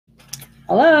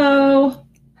Hello.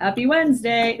 Happy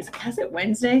Wednesday. Is it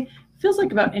Wednesday? Feels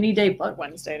like about any day but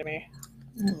Wednesday to me.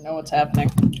 I don't know what's happening.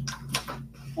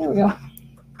 There we go.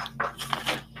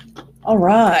 All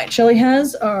right. Shelly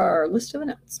has our list of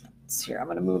announcements. Here, I'm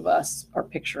going to move our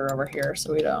picture over here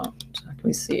so we don't. Can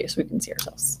we see? So we can see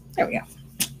ourselves. There we go.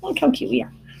 Look how cute we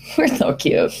are. We're so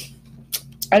cute.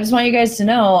 I just want you guys to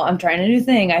know I'm trying a new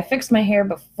thing. I fixed my hair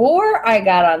before I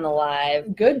got on the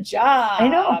live. Good job. I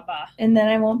know. And then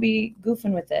I won't be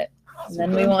goofing with it. And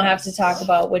then we won't have to talk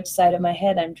about which side of my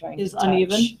head I'm trying to touch.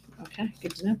 Uneven. Okay,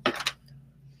 good to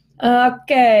know.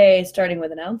 Okay, starting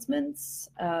with announcements.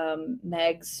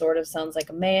 Meg sort of sounds like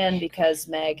a man because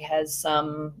Meg has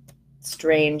some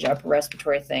strange upper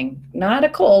respiratory thing. Not a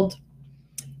cold,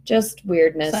 just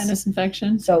weirdness. Sinus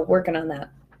infection. So working on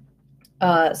that.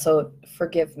 So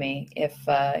forgive me if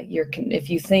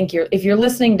you're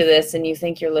listening to this and you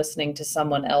think you're listening to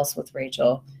someone else with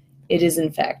Rachel. It is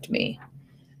in fact me.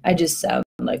 I just sound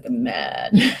like a man.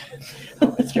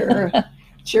 It's your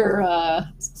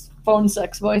phone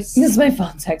sex voice. This is my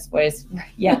phone sex voice.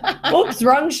 Yeah. Oops,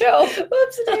 wrong show.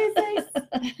 Oops, today's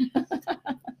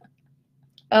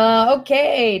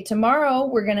okay, tomorrow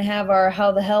we're going to have our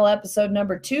How the Hell episode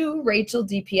number 2. Rachel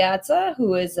DiPiazza,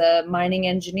 who is a mining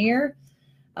engineer,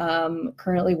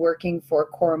 currently working for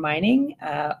Core Mining.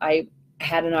 I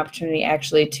had an opportunity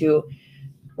actually to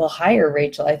hire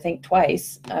Rachel, I think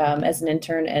twice, as an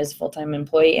intern, as full-time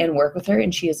employee, and work with her.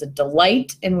 And she is a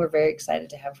delight, and we're very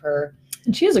excited to have her.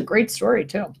 And she has a great story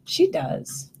too. She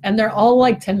does. And they're all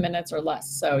like 10 minutes or less.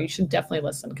 So you should definitely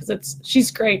listen because she's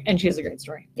great and she has a great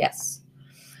story. Yes.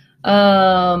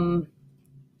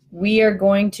 We are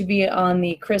going to be on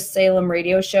the Chris Salem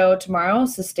radio show tomorrow,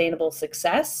 Sustainable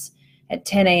Success, at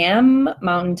 10 a.m.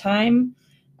 Mountain Time.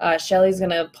 Shelly's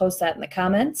going to post that in the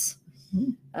comments.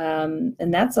 And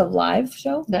that's a live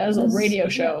show? That is a radio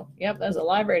show. Yep, that's a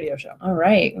live radio show. All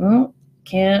right. Well,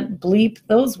 can't bleep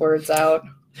those words out.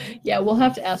 Yeah, we'll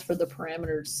have to ask for the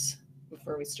parameters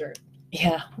before we start.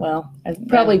 Yeah, well,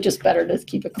 probably just better to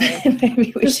keep it clean.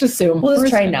 Maybe we just assume. We'll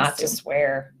just try not to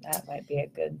swear. That might be a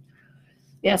good.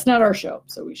 Yeah, it's not our show,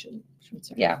 so we shouldn't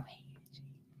swear. Yeah.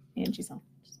 Angie's on.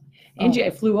 Angie, I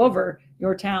flew over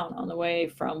your town on the way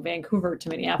from Vancouver to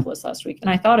Minneapolis last week, and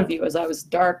I thought of you as I was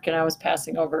dark and I was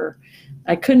passing over.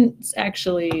 I couldn't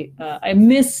actually. I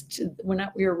missed when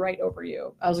we were right over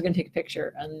you. I was going to take a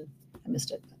picture and I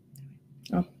missed it.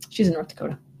 Oh, she's in North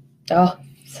Dakota. Oh,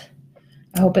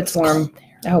 I hope it's warm.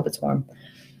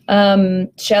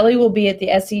 Shelly will be at the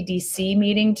SEDC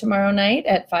meeting tomorrow night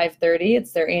at 5:30.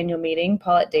 It's their annual meeting.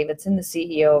 Paulette Davidson, the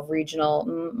CEO of Regional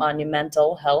Monument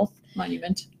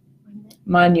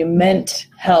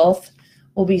Health,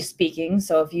 will be speaking.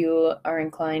 So if you are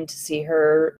inclined to see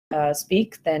her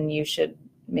speak, then you should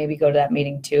maybe go to that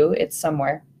meeting too. It's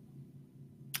somewhere.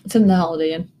 It's in the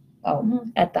Holiday Inn. Oh,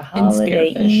 at the Holiday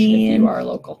Inn. If you are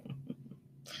local.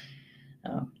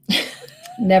 Oh,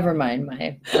 never mind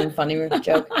my funny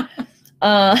joke.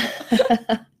 I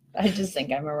just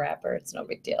think I'm a rapper. It's no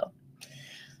big deal.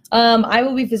 I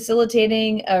will be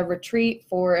facilitating a retreat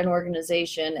for an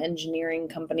engineering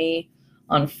company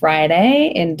on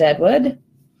Friday in Deadwood.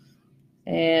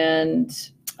 And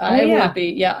I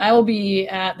will be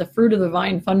at the Fruit of the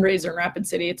Vine fundraiser in Rapid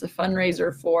City. It's a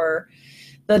fundraiser for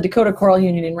the Dakota Coral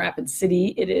Union in Rapid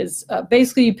City. It is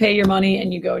basically you pay your money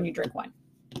and you go and you drink wine.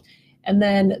 And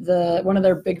then one of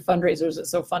their big fundraisers is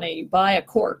so funny. You buy a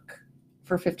cork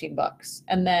for $15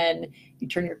 and then you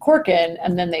turn your cork in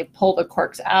and then they pull the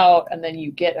corks out and then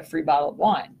you get a free bottle of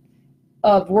wine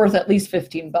worth at least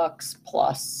 $15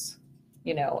 plus,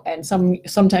 and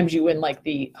sometimes you win like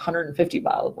the 150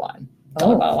 bottle of wine.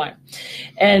 Bottle of wine.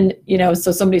 And,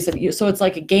 so somebody said, so it's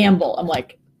like a gamble. I'm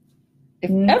like, if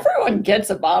everyone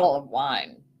gets a bottle of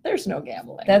wine, there's no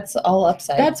gambling. That's all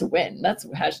upside. That's a win. That's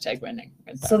hashtag winning.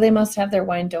 So they must have their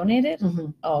wine donated? Mm-hmm.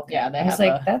 Oh, okay. Yeah. I was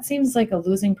like, that seems like a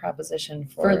losing proposition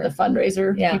for the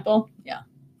fundraiser people. Yeah.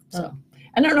 So,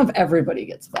 and I don't know if everybody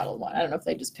gets a bottle of wine. I don't know if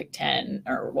they just pick 10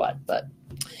 or what, but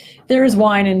there is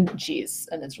wine and cheese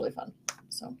and it's really fun.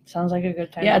 So sounds like a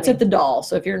good time. Yeah. It's at the Doll.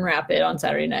 So if you're in Rapid on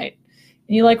Saturday night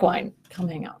and you like wine, come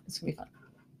hang out. It's gonna be fun.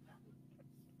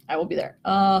 I will be there.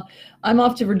 I'm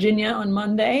off to Virginia on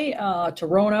Monday to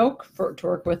Roanoke to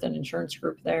work with an insurance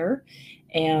group there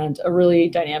and a really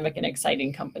dynamic and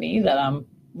exciting company that I'm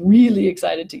really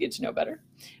excited to get to know better.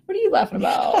 What are you laughing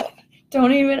about?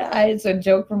 It's a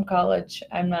joke from college.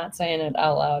 I'm not saying it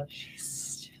out loud.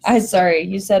 I'm sorry.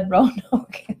 You said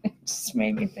Roanoke. It just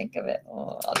made me think of it.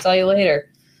 Oh, I'll tell you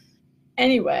later.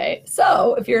 Anyway,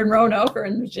 so if you're in Roanoke or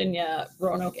in Virginia,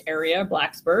 Roanoke area,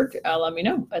 Blacksburg, let me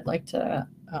know. I'd like to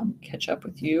catch up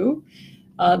with you.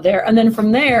 there. And then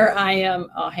from there, I am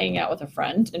hanging out with a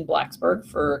friend in Blacksburg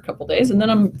for a couple days. And then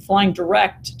I'm flying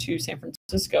direct to San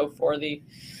Francisco for the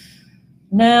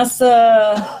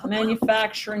NASA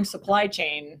Manufacturing Supply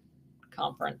Chain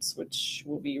Conference, which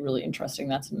will be really interesting.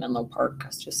 That's in Menlo Park,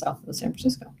 just south of San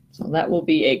Francisco. So that will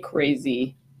be a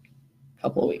crazy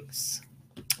couple of weeks.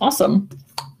 Awesome.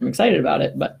 I'm excited about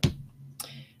it, but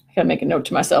I gotta make a note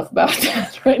to myself about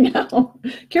that right now.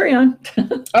 Carry on.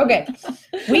 Okay.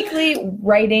 Weekly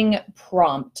writing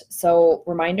prompt. So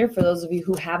reminder for those of you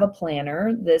who have a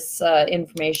planner, this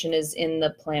information is in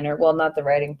the planner. Well, not the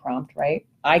writing prompt, right?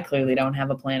 I clearly don't have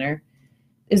a planner.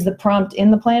 Is the prompt in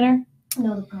the planner?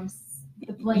 No, the prompt's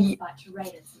the blank spot to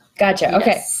write it. Gotcha.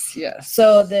 Okay. Yes.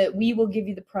 So we will give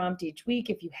you the prompt each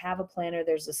week. If you have a planner,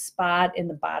 there's a spot in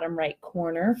the bottom right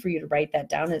corner for you to write that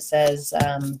down. It says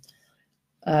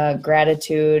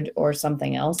gratitude or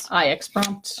something else. IX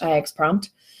prompt. IX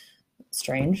prompt.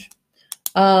 Strange.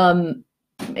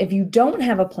 If you don't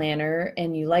have a planner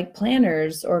and you like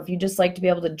planners, or if you just like to be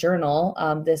able to journal,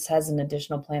 this has an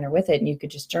additional planner with it and you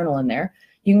could just journal in there.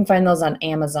 You can find those on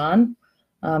Amazon.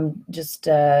 Just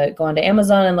go onto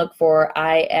Amazon and look for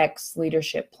IX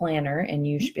Leadership Planner, and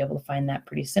you should be able to find that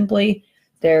pretty simply.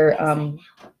 They're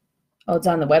it's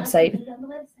on the website. Put it on the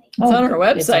website. It's on our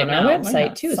website. It's on now. our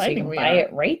website too, so you can buy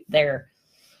it right there.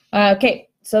 Okay,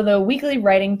 so the weekly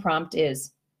writing prompt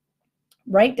is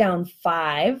write down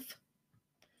 5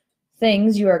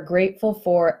 things you are grateful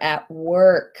for at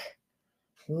work.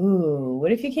 Ooh,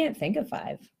 what if you can't think of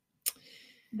 5?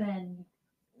 Then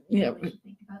Yeah. we should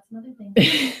think about some other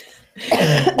things.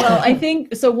 Well, I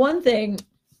think so. One thing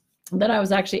that I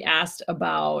was actually asked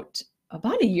about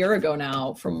a year ago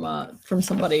now from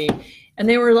somebody, and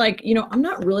they were like, I'm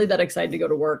not really that excited to go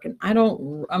to work, and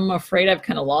I'm afraid I've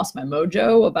kind of lost my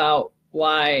mojo about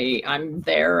why I'm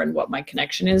there and what my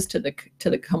connection is to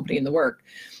the company and the work.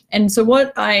 And so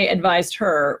what I advised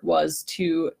her was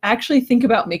to actually think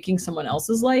about making someone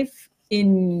else's life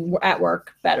at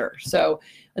work better. So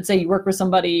let's say you work with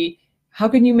somebody, how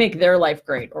can you make their life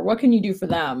great? Or what can you do for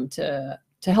them to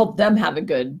help them have a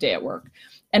good day at work?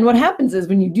 And what happens is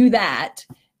when you do that,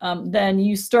 then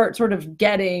you start sort of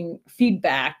getting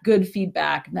good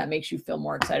feedback, and that makes you feel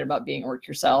more excited about being at work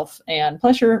yourself. And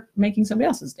plus you're making somebody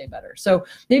else's day better. So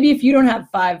maybe if you don't have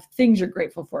 5 things you're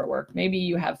grateful for at work, maybe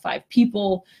you have 5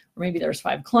 people, or maybe there's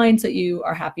 5 clients that you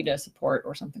are happy to support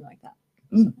or something like that.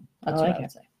 So that's what I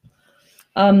would say.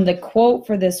 The quote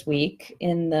for this week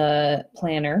in the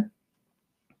planner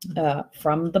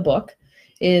from the book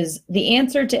is, the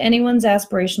answer to anyone's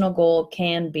aspirational goal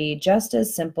can be just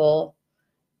as simple,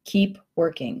 keep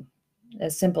working.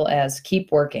 As simple as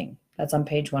keep working. That's on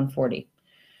page 140.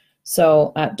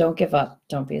 So don't give up.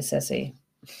 Don't be a sissy.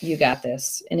 You got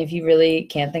this. And if you really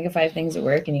can't think of 5 things at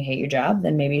work and you hate your job,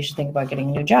 then maybe you should think about getting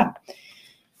a new job.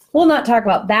 We'll not talk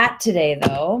about that today,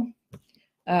 though.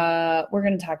 We're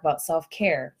going to talk about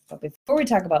self-care. But before we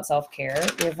talk about self-care,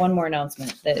 we have one more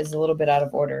announcement that is a little bit out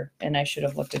of order, and I should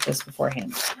have looked at this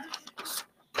beforehand.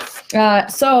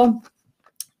 So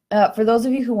for those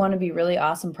of you who want to be really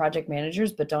awesome project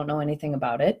managers but don't know anything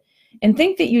about it, and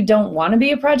think that you don't want to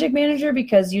be a project manager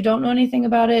because you don't know anything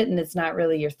about it and it's not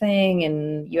really your thing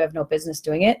and you have no business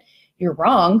doing it, you're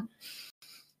wrong.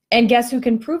 And guess who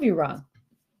can prove you wrong?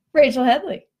 Rachel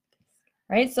Headley.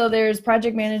 Right, so there's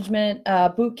project management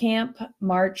boot camp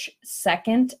March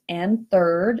 2nd and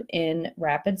 3rd in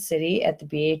Rapid City at the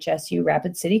BHSU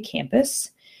Rapid City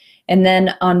campus. And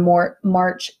then on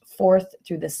March 4th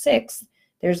through the 6th,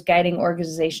 there's guiding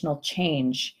organizational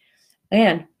change.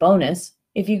 And bonus,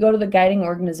 if you go to the guiding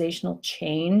organizational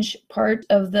change part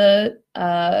of the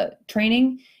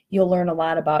training, you'll learn a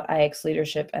lot about IX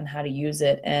leadership and how to use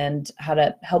it and how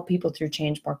to help people through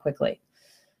change more quickly.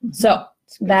 Mm-hmm. So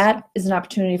that is an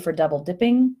opportunity for double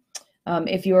dipping.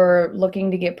 If you're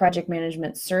looking to get project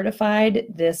management certified,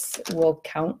 this will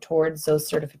count towards those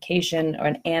certification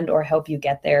and or help you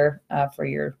get there for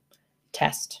your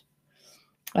test.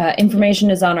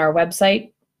 Information is on our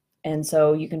website, and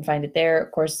so you can find it there.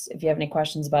 Of course, if you have any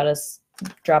questions about us,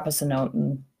 drop us a note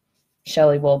and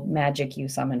Shelly will magic you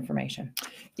some information.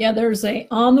 Yeah,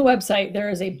 on the website, there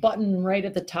is a button right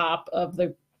at the top of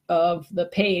the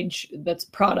page that's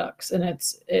products, and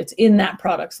it's in that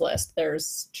products list.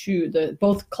 There's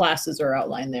both classes are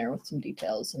outlined there with some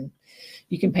details, and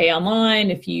you can pay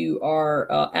online if you are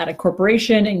at a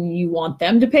corporation and you want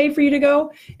them to pay for you to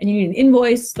go and you need an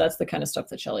invoice. That's the kind of stuff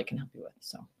that Shelly can help you with.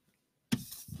 So,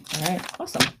 all right,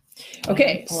 awesome.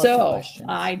 Okay, so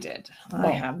I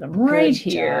have them right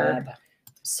here. Job.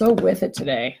 So with it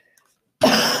today.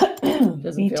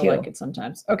 Doesn't feel like it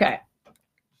sometimes. Okay.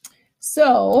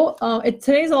 So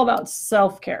today's all about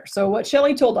self-care. So what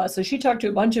Shelly told us, so she talked to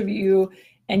a bunch of you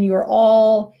and you are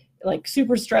all like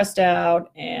super stressed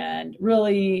out and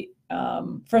really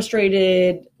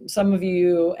frustrated, some of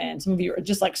you, and some of you are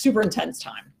just like super intense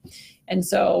time. And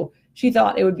so she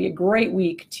thought it would be a great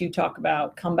week to talk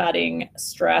about combating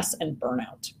stress and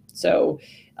burnout. So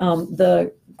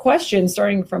the question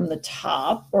starting from the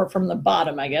top or from the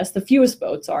bottom, I guess, the fewest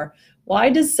votes are, why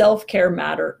does self-care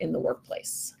matter in the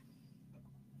workplace?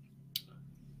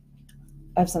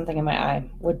 I have something in my eye.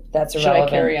 That's Should irrelevant.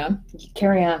 I carry on?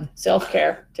 Carry on.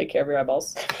 Self-care. Take care of your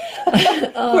eyeballs.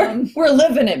 We're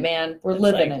living it, man. We're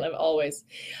living it. Live always.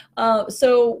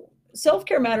 So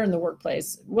self-care matter in the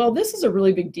workplace. Well, this is a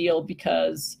really big deal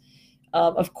because,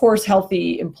 of course,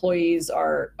 healthy employees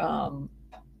are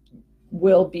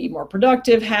will be more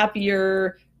productive,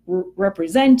 happier,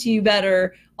 represent you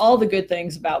better, all the good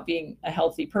things about being a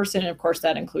healthy person. And of course,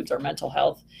 that includes our mental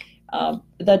health.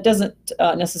 That doesn't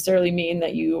necessarily mean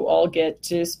that you all get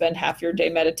to spend half your day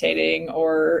meditating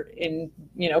or in,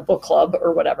 book club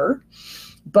or whatever.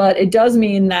 But it does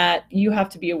mean that you have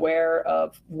to be aware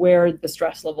of where the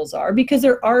stress levels are, because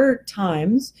there are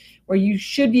times where you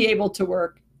should be able to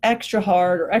work extra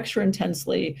hard or extra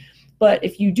intensely. But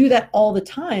if you do that all the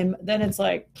time, then it's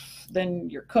like, then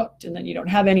you're cooked, and then you don't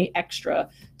have any extra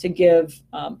to give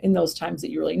in those times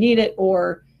that you really need it,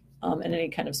 or in any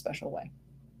kind of special way.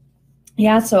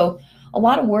 Yeah, so a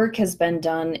lot of work has been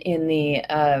done in the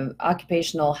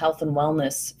occupational health and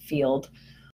wellness field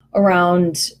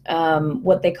around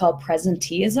what they call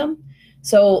presenteeism.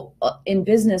 So in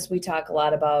business, we talk a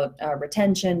lot about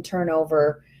retention,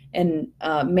 turnover, and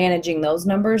managing those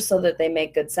numbers so that they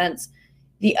make good sense.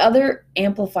 The other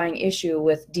amplifying issue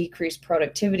with decreased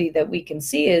productivity that we can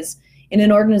see is in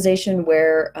an organization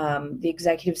where the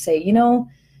executives say,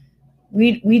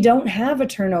 we don't have a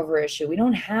turnover issue. We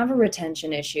don't have a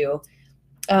retention issue.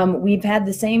 We've had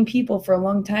the same people for a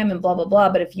long time and blah, blah, blah.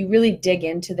 But if you really dig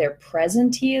into their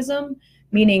presenteeism,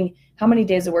 meaning how many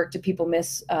days of work do people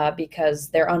miss because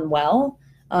they're unwell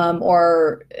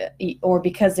or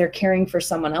because they're caring for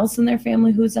someone else in their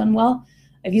family who's unwell,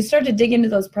 if you start to dig into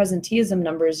those presenteeism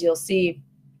numbers, you'll see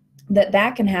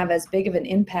that can have as big of an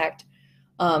impact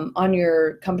on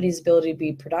your company's ability to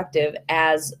be productive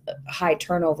as high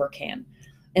turnover can.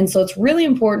 And so it's really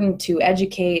important to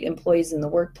educate employees in the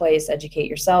workplace, educate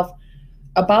yourself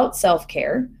about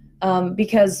self-care,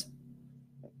 because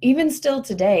even still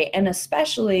today, and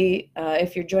especially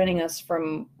if you're joining us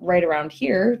from right around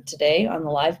here today on the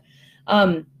live,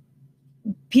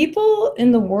 people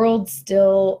in the world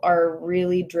still are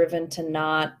really driven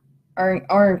to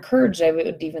are encouraged, I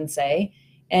would even say,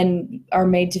 and are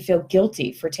made to feel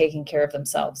guilty for taking care of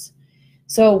themselves.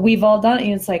 So we've all done it.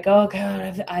 And it's like, oh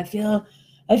God, I feel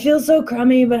so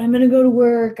crummy, but I'm going to go to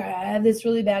work. I have this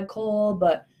really bad cold,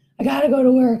 but I got to go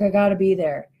to work. I got to be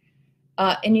there.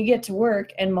 And you get to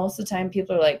work, and most of the time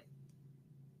people are like,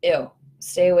 ew,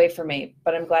 stay away from me.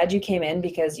 But I'm glad you came in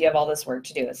because you have all this work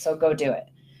to do. So go do it.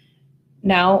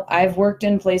 Now, I've worked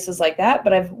in places like that,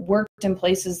 but I've worked in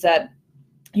places that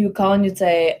you would call and you'd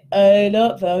say, I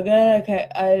don't feel good.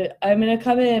 Okay, I'm going to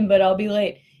come in, but I'll be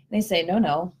late. And they say,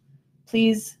 no,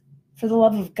 please, for the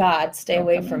love of God, stay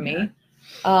away from me.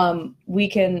 We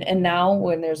can, and now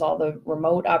when there's all the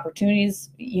remote opportunities,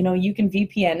 you can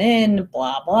VPN in,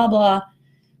 blah, blah, blah.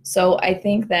 So I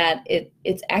think that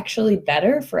it's actually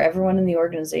better for everyone in the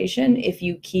organization if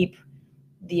you keep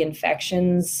the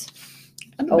infections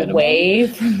away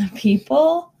from the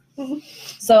people.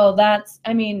 So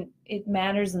it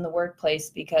matters in the workplace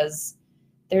because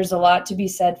there's a lot to be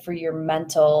said for your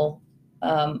mental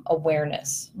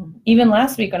awareness. Even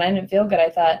last week when I didn't feel good, I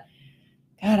thought,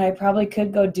 God, I probably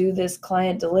could go do this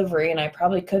client delivery, and I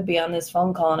probably could be on this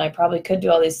phone call, and I probably could do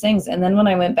all these things. And then when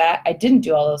I went back, I didn't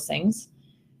do all those things.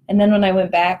 And then when I went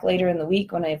back later in the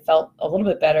week, when I felt a little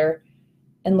bit better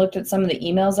and looked at some of the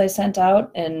emails I sent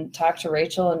out and talked to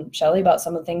Rachel and Shelly about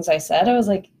some of the things I said, I was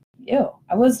like, ew,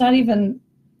 I was not even,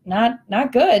 not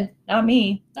good, not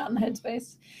me. Not in the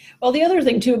headspace. Well, the other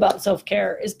thing too about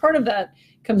self-care is part of that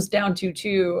comes down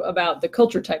to about the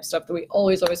culture type stuff that we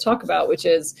always talk about, which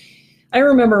is, I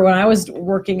remember when I was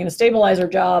working in a stabilizer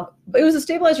job, it was a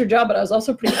stabilizer job, but I was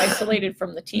also pretty isolated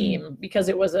from the team because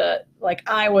it was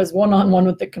I was one-on-one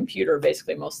with the computer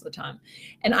basically most of the time.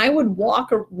 And I would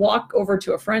walk over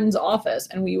to a friend's office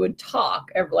and we would talk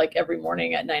every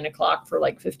morning at 9 o'clock for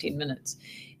 15 minutes.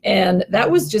 And that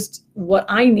was just what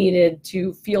I needed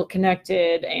to feel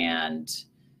connected and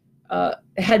I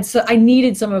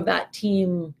needed some of that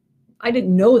team. I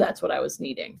didn't know that's what I was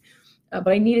needing. But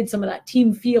I needed some of that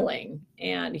team feeling,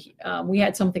 and we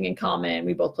had something in common.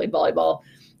 We both played volleyball,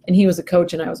 and he was a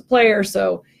coach and I was a player.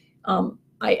 So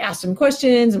I asked him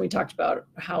questions and we talked about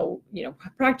how,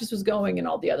 practice was going and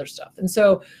all the other stuff. And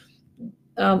so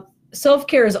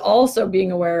self-care is also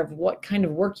being aware of what kind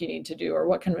of work you need to do or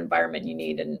what kind of environment you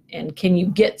need, and can you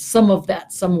get some of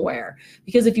that somewhere?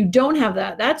 Because if you don't have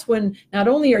that, that's when not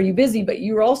only are you busy, but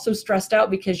you're also stressed out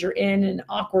because you're in an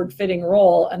awkward fitting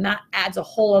role, and that adds a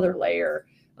whole other layer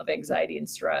of anxiety and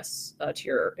stress to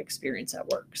your experience at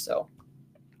work. So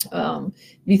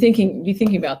be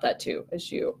thinking about that too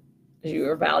as you're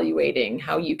evaluating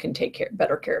how you can take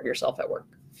better care of yourself at work.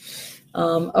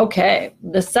 Okay,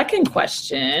 the second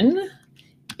question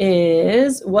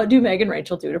is, what do Meg and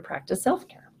Rachel do to practice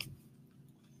self-care?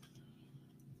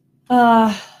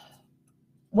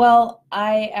 Well,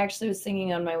 I actually was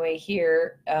thinking on my way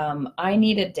here, I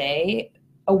need a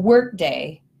work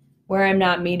day, where I'm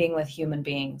not meeting with human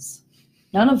beings.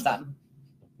 None of them.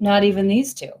 Not even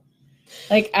these two.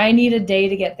 Like, I need a day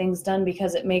to get things done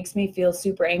because it makes me feel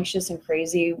super anxious and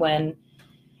crazy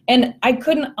and I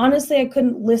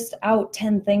couldn't list out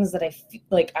 10 things that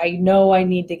I know I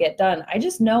need to get done. I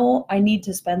just know I need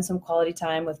to spend some quality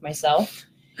time with myself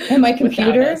and my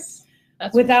computer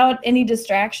without any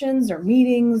distractions or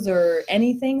meetings or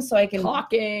anything, so I can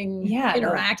talking,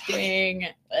 interacting.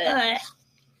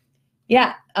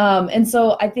 Yeah. And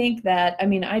so I think that,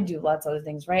 I do lots of other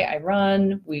things, right? I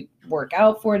run, we work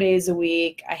out 4 days a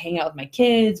week. I hang out with my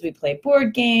kids. We play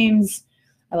board games.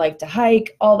 I like to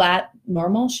hike, all that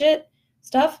normal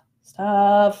stuff.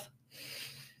 But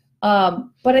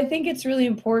I think it's really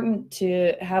important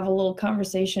to have a little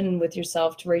conversation with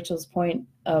yourself, to Rachel's point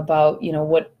about,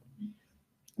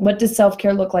 what does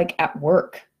self-care look like at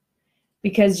work?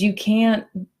 Because you can't,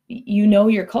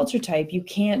 your culture type, you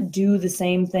can't do the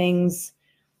same things.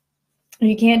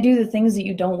 You can't do the things that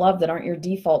you don't love, that aren't your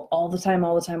default all the time.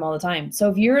 So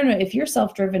if you're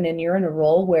self-driven and you're in a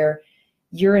role where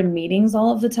you're in meetings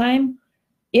all of the time,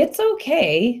 it's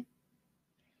okay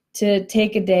to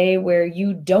take a day where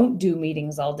you don't do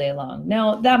meetings all day long.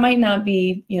 Now, that might not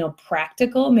be,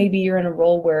 practical. Maybe you're in a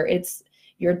role where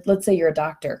let's say you're a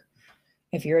doctor.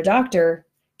 If you're a doctor,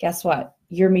 guess what?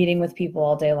 You're meeting with people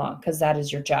all day long because that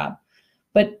is your job.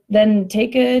 But then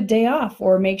take a day off,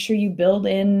 or make sure you build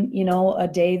in, a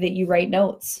day that you write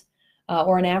notes,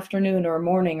 or an afternoon or a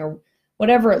morning, or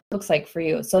whatever it looks like for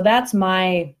you. So that's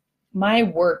my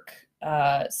work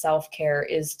self-care,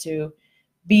 is to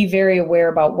be very aware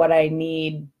about what I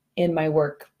need in my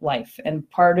work life. And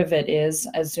part of it is,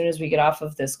 as soon as we get off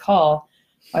of this call,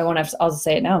 I'll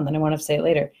say it now and then I want to say it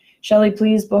later. Shelley,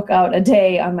 please book out a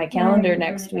day on my calendar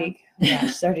next week. Yeah,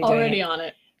 she's already on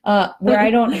it. Where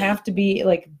I don't have to be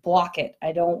block it.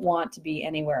 I don't want to be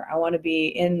anywhere. I want to be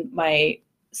in my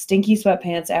stinky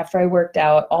sweatpants after I worked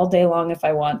out all day long if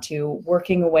I want to,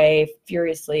 working away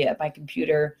furiously at my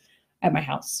computer at my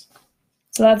house.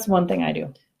 So that's one thing I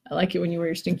do. I like it when you wear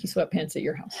your stinky sweatpants at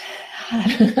your house.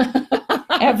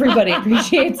 Everybody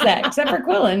appreciates that, except for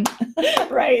Quillen.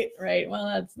 Right.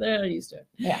 Well, they're used to it.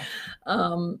 Yeah.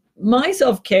 My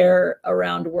self-care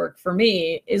around work for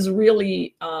me is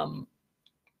really,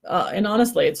 and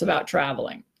honestly, it's about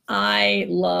traveling. I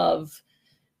love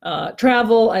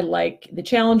travel. I like the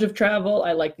challenge of travel.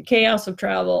 I like the chaos of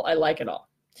travel. I like it all.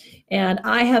 And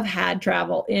I have had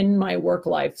travel in my work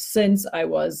life since I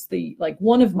was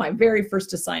one of my very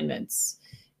first assignments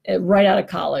right out of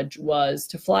college was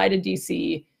to fly to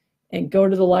DC and go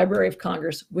to the Library of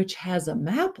Congress, which has a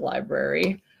map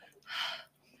library,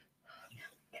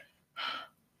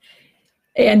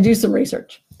 and do some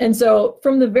research. And so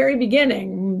from the very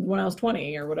beginning, when I was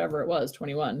 20 or whatever it was,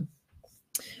 21,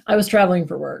 I was traveling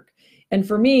for work. And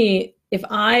for me, if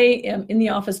I am in the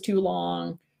office too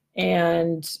long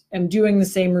and am doing the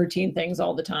same routine things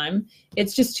all the time,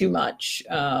 it's just too much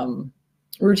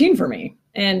routine for me.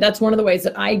 And that's one of the ways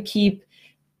that I keep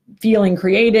feeling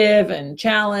creative and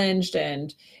challenged.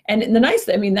 And the nice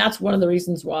thing, that's one of the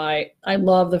reasons why I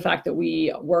love the fact that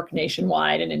we work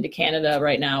nationwide and into Canada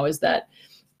right now, is that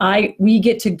we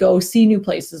get to go see new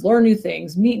places, learn new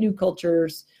things, meet new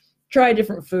cultures, try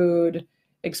different food,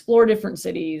 explore different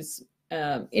cities.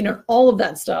 All of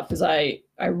that stuff is I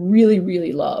really,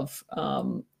 really love.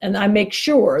 And I make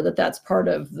sure that that's part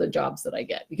of the jobs that I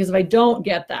get, because if I don't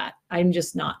get that, I'm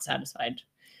just not satisfied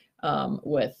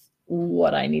with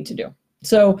what I need to do.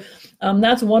 So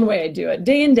that's one way I do it.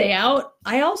 Day in, day out.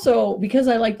 I also, because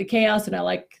I like the chaos and I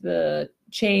like the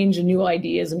change and new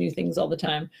ideas and new things all the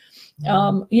time,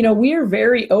 We are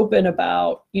very open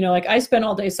about, like I spent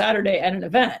all day Saturday at an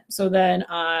event. So then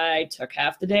I took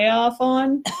half the day off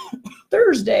on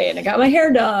Thursday and I got my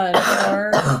hair done,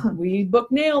 or we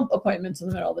booked nail appointments in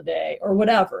the middle of the day or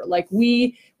whatever. Like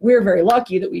we're very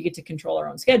lucky that we get to control our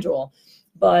own schedule,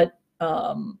 but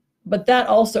that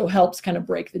also helps kind of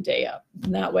break the day up.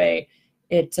 And that way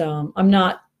I'm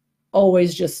not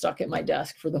always just stuck at my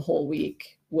desk for the whole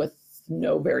week with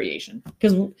no variation.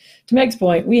 Because to Meg's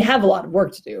point, we have a lot of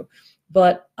work to do,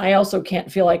 but I also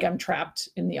can't feel like I'm trapped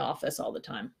in the office all the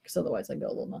time, because otherwise I go a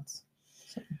little nuts.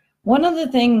 So. One other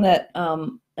thing that,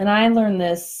 and I learned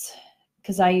this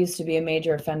because I used to be a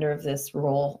major offender of this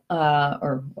rule,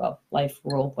 life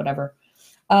rule, whatever.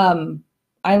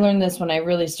 I learned this when I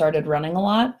really started running a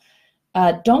lot.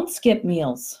 Don't skip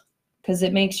meals because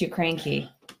it makes you cranky.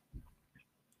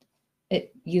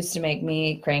 It used to make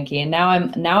me cranky. And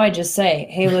now I just say,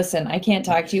 hey, listen, I can't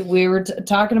talk to you. We were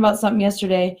talking about something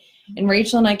yesterday and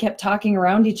Rachel and I kept talking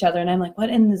around each other and I'm like, what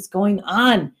is going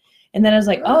on? And then I was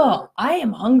like, oh, I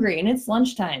am hungry and it's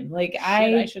lunchtime. Like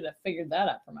I should have figured that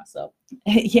out for myself.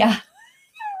 Yeah.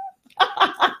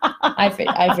 I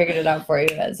figured it out for you.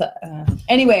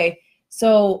 Anyway,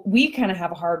 so we kind of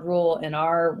have a hard rule in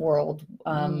our world,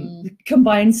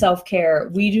 combined self-care.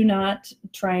 We do not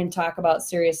try and talk about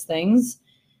serious things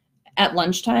at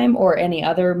lunchtime or any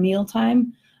other meal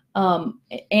time.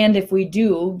 And if we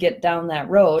do get down that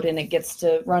road and it gets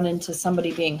to run into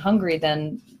somebody being hungry,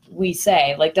 then we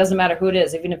say, like, doesn't matter who it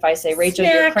is. Even if I say, Rachel,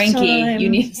 snack you're cranky, time. You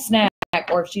need a snack.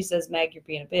 Or if she says, Meg, you're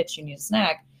being a bitch, you need a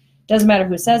snack. Doesn't matter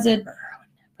who says it.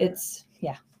 It's,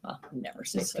 yeah. Well, never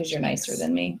say just because such you're things. nicer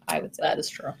than me, I would say. That is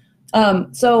true.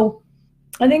 So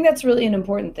I think that's really an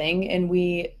important thing. And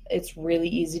it's really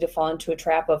easy to fall into a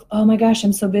trap of, oh my gosh,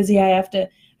 I'm so busy. I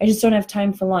just don't have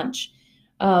time for lunch.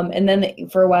 And then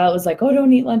for a while it was like, oh,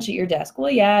 don't eat lunch at your desk. Well,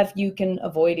 yeah, if you can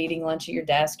avoid eating lunch at your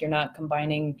desk, you're not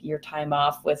combining your time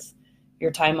off with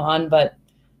your time on, but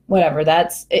whatever.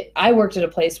 That's it. I worked at a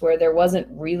place where there wasn't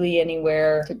really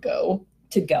anywhere to go.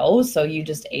 So you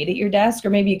just ate at your desk,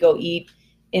 or maybe you go eat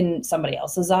in somebody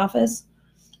else's office.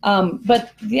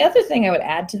 But the other thing I would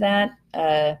add to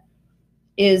that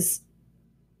is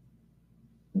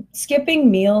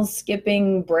skipping meals,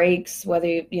 skipping breaks, whether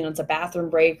it's a bathroom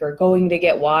break or going to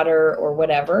get water or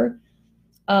whatever.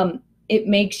 It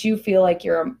makes you feel like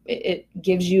it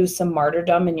gives you some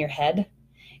martyrdom in your head.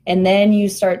 And then you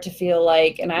start to feel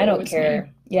like, and I don't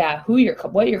care,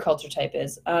 what your culture type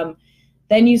is.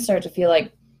 Then you start to feel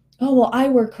like, oh, well, I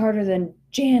work harder than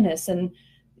Janice, and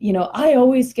I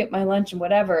always skip my lunch and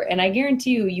whatever. And I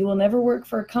guarantee you will never work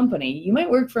for a company. You might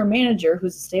work for a manager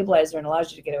who's a stabilizer and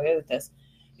allows you to get away with this.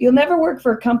 You'll never work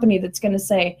for a company that's going to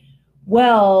say,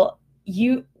 well,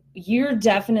 you're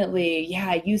definitely,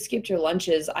 you skipped your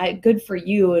lunches. Good for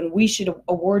you, and we should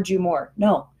award you more.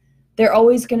 No, they're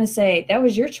always going to say, that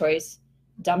was your choice,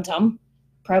 dum-dum,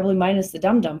 probably minus the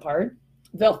dum-dum part.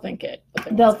 They'll think it.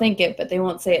 They'll think it, but they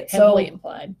won't say it. Heavily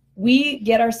implied. We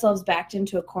get ourselves backed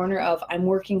into a corner of, I'm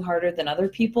working harder than other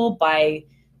people by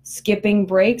skipping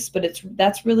breaks, but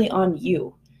that's really on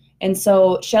you. And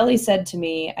so Shelly said to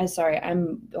me,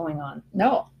 I'm going on.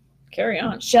 No, carry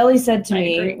on. Shelly said to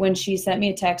me agree. when she sent me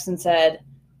a text and said,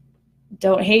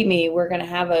 don't hate me, we're going to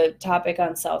have a topic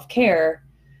on self-care.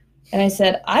 And I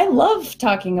said, I love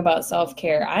talking about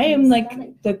self-care. I am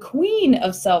like the queen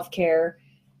of self-care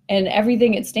and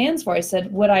everything it stands for. I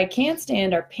said, what I can't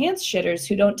stand are pants shitters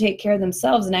who don't take care of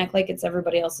themselves and act like it's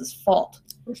everybody else's fault.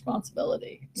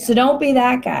 Responsibility. Yeah. So don't be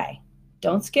that guy.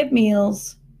 Don't skip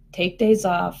meals. Take days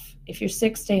off. If you're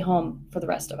sick, stay home for the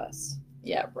rest of us.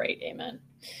 Yeah, right. Amen.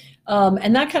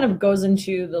 And that kind of goes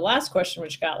into the last question,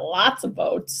 which got lots of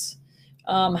votes.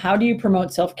 How do you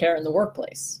promote self-care in the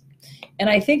workplace? And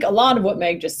I think a lot of what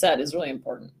Meg just said is really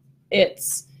important.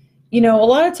 It's, a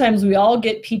lot of times we all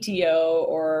get PTO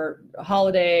or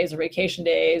holidays or vacation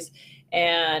days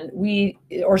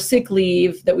or sick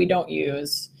leave that we don't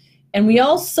use. And we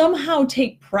all somehow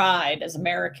take pride as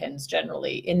Americans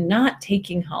generally in not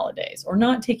taking holidays or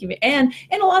not taking, and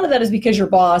a lot of that is because your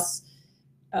boss,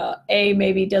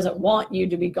 maybe doesn't want you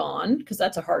to be gone, because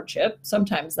that's a hardship.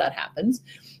 Sometimes that happens.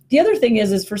 The other thing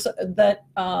is for that,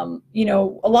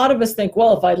 a lot of us think,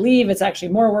 well, if I leave, it's actually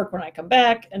more work when I come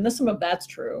back. And some of that's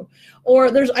true.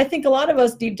 Or I think a lot of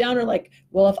us deep down are like,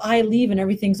 well, if I leave and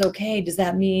everything's okay, does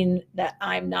that mean that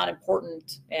I'm not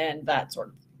important? And that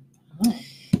sort of,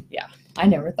 yeah. I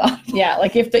never thought. Yeah.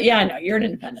 Like I know you're an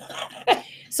independent.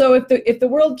 So if the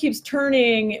world keeps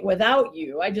turning without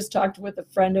you, I just talked with a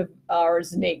friend of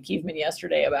ours, Nate Kievman,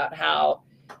 yesterday about how,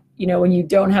 when you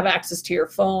don't have access to your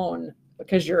phone,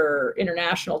 because you're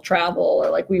international travel, or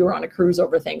like we were on a cruise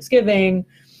over Thanksgiving,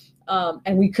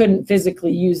 and we couldn't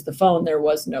physically use the phone. There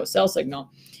was no cell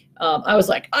signal. I was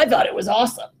like, I thought it was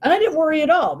awesome. And I didn't worry at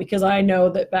all because I know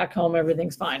that back home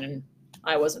everything's fine and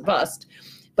I wasn't fussed.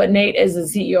 But Nate is the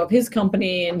CEO of his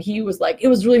company, and he was like, it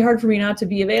was really hard for me not to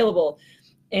be available.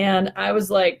 And I was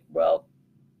like, well,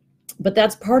 but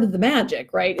that's part of the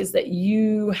magic, right? Is that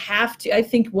you have to, I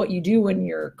think what you do in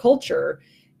your culture,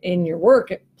 in your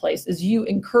workplace, is you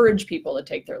encourage people to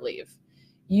take their leave.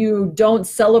 You don't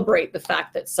celebrate the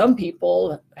fact that some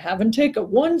people haven't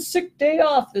taken one sick day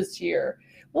off this year.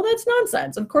 Well, that's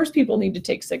nonsense. Of course, people need to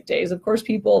take sick days. Of course,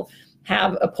 people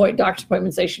have doctor's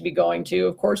appointments they should be going to.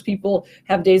 Of course, people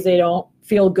have days they don't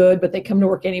feel good, but they come to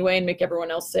work anyway and make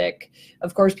everyone else sick.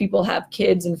 Of course, people have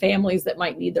kids and families that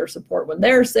might need their support when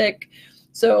they're sick.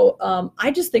 So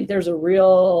I just think there's a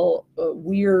real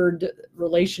weird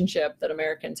relationship that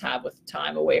Americans have with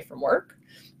time away from work.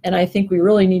 And I think we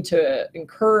really need to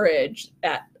encourage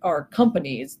at our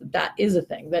companies that is a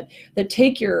thing, that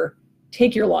take your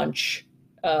lunch.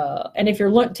 And if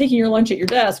you're taking your lunch at your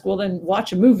desk, well, then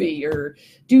watch a movie or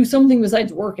do something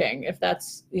besides working. If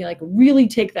that's, like, really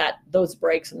take those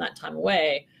breaks and that time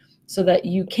away so that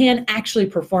you can actually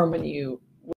perform when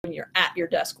you're at your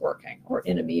desk working or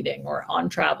in a meeting or on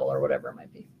travel or whatever it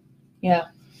might be. Yeah.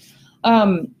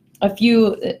 A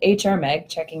few HR Meg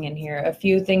checking in here, a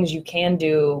few things you can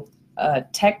do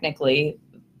technically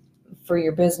for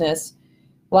your business.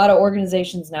 A lot of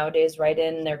organizations nowadays write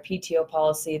in their PTO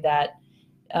policy that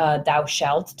thou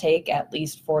shalt take at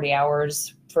least 40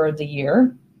 hours for the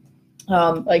year.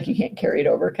 Like you can't carry it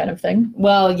over kind of thing.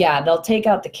 Well, yeah, they'll take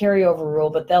out the carryover rule,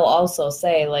 but they'll also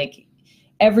say, like,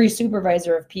 every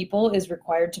supervisor of people is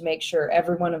required to make sure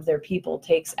every one of their people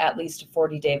takes at least a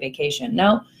 40-day vacation.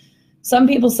 Now, some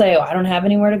people say, "Oh, I don't have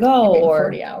anywhere to go," or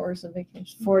 40 hours of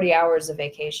vacation. 40 hours of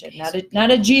vacation, not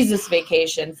a Jesus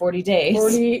vacation. 40 days.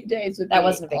 40 days would That be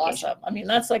wasn't a vacation. awesome. I mean,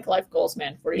 that's like life goals,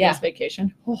 man. 40 Yeah. days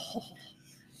vacation.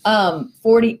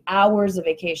 40 hours of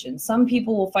vacation. Some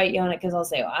people will fight you on it because they'll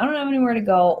say, "Oh, I don't have anywhere to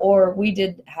go." Or we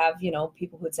did have,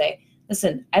 people who would say,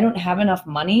 "Listen, I don't have enough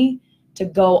money to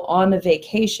go on a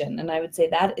vacation." And I would say,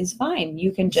 that is fine.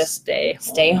 You can just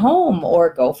stay home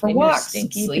or go for In your walks,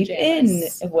 stinky sleep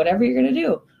pajamas. in, whatever you're going to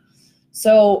do.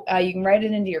 So you can write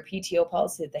it into your PTO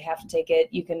policy that they have to take it.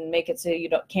 You can make it so you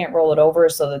can't roll it over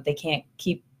so that they can't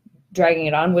keep dragging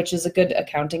it on, which is a good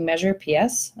accounting measure,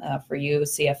 PS, for you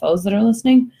CFOs that are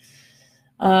listening.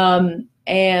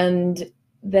 And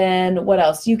then what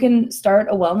else? You can start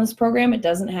a wellness program. It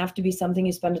doesn't have to be something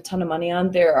you spend a ton of money on.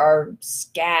 There are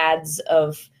scads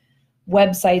of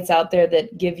websites out there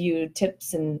that give you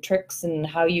tips and tricks and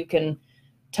how you can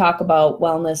talk about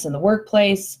wellness in the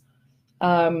workplace.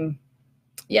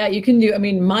 Yeah, you can do,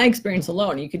 my experience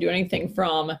alone, you could do anything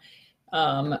from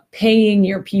paying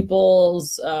your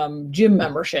people's gym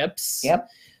memberships. Yep.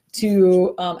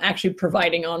 To actually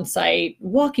providing on-site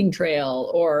walking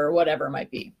trail or whatever it might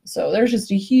be. So there's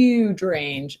just a huge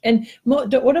range. And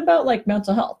what about like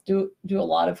mental health? Do a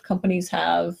lot of companies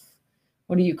have,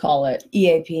 what do you call it?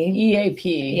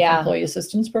 EAP. Yeah. Employee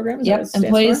Assistance Program. Yep.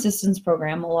 Employee Assistance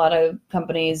Program. A lot of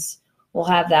companies will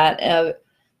have that.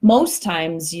 Most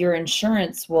times your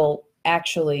insurance will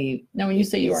actually. Now, when you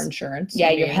say your insurance.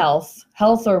 Yeah, your health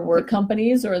or work. The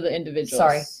companies or the individuals?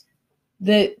 Sorry.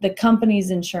 The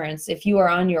company's insurance. If you are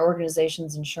on your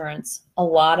organization's insurance, a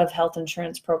lot of health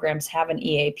insurance programs have an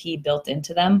EAP built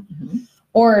into them,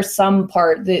 or some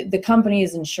part. The company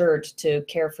is insured to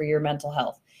care for your mental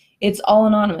health. It's all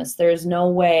anonymous. There's no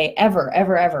way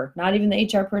ever, not even the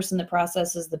HR person that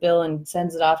processes the bill and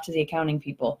sends it off to the accounting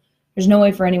people. There's no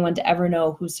way for anyone to ever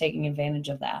know who's taking advantage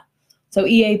of that. So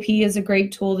EAP is a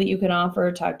great tool that you can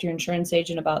offer. Talk to your insurance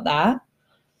agent about that.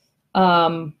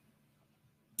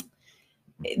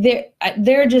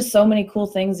 There are just so many cool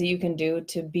things that you can do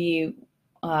to be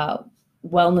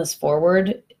wellness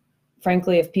forward.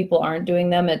 Frankly, if people aren't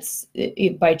doing them, it's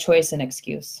by choice and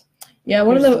excuse. Yeah,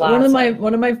 one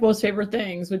of my most favorite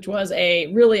things, which was a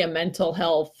mental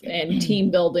health and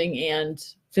team building and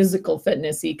physical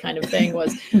fitnessy kind of thing,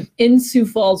 was in Sioux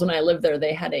Falls when I lived there.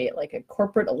 They had a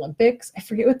corporate Olympics. I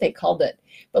forget what they called it,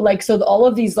 but so all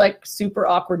of these super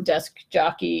awkward desk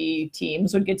jockey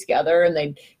teams would get together and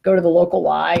they'd go to the local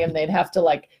Y and they'd have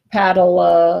to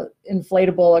paddle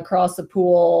inflatable across the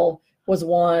pool was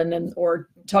one, or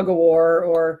tug of war,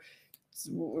 or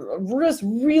just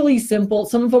really simple.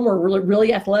 Some of them were really,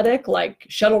 really athletic, like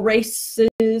shuttle races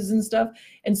and stuff,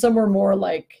 and some were more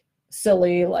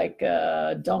silly,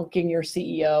 dunking your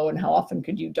CEO, and how often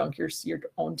could you dunk your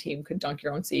own team could dunk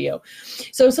your own CEO.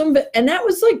 So and that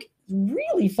was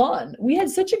really fun. We had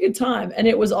such a good time, and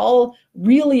it was all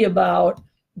really about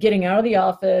getting out of the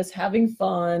office, having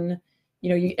fun.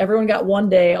 Everyone got one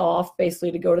day off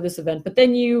basically to go to this event, but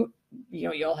then you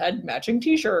all had matching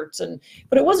t-shirts,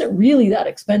 but it wasn't really that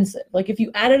expensive. Like if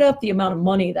you added up the amount of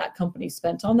money that company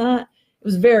spent on that, it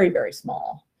was very, very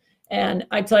small. And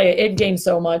I tell you, it gained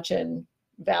so much in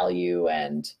value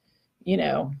and,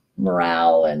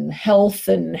 morale and health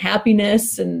and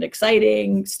happiness and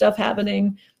exciting stuff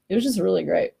happening. It was just really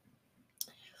great.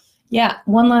 Yeah.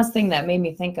 One last thing that made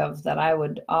me think of that I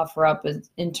would offer up is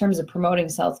in terms of promoting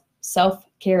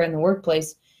self-care in the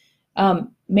workplace,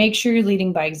 make sure you're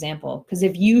leading by example. Because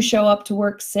if you show up to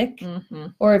work sick,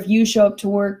 or if you show up to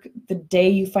work the day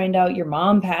you find out your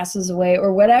mom passes away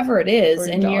or whatever it is,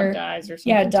 or and your dog dies or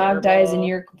something. Yeah, dog dies and terrible.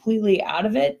 you're completely out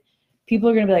of it, people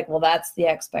are going to be like, well, that's the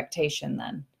expectation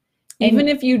then. Even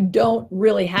if you don't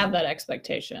really have that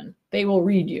expectation, they will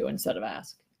read you instead of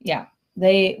ask. Yeah.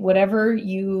 Whatever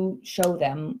you show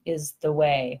them is the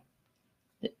way.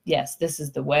 Yes, this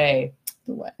is the way.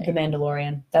 The way. The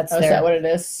Mandalorian. That's is that what it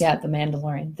is? Yeah, the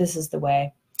Mandalorian. This is the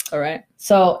way. All right.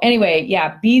 So anyway,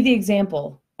 yeah, be the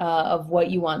example of what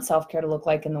you want self-care to look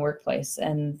like in the workplace.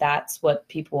 And that's what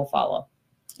people will follow.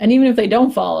 And even if they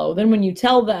don't follow, then when you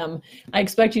tell them, I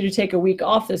expect you to take a week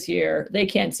off this year, they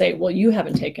can't say, well, you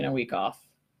haven't taken a week off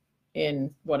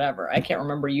in whatever. I can't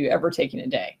remember you ever taking a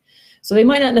day. So they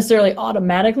might not necessarily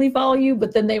automatically follow you,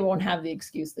 but then they won't have the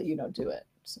excuse that you don't do it.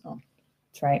 So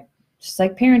that's right. Just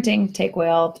like parenting, take away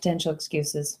all potential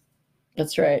excuses.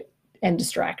 That's right. And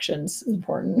distractions is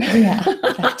important. Yeah,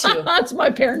 that too. That's my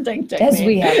parenting technique. As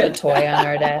we have a toy on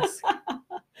our desk.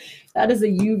 That is a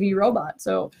UV robot.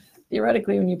 So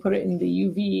theoretically, when you put it in the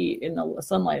UV, in the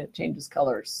sunlight, it changes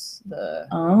colors. The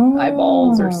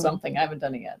eyeballs or something. I haven't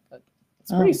done it yet, but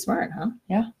it's pretty smart, huh?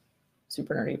 Yeah.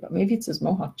 Super nerdy, but maybe it's his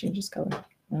mohawk changes color.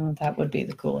 Oh, that would be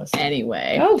the coolest.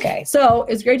 Anyway. Okay. So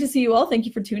it's great to see you all. Thank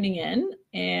you for tuning in.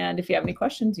 And if you have any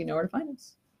questions, you know where to find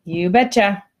us. You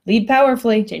betcha. Lead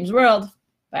powerfully. Change the world.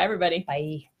 Bye, everybody.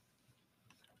 Bye.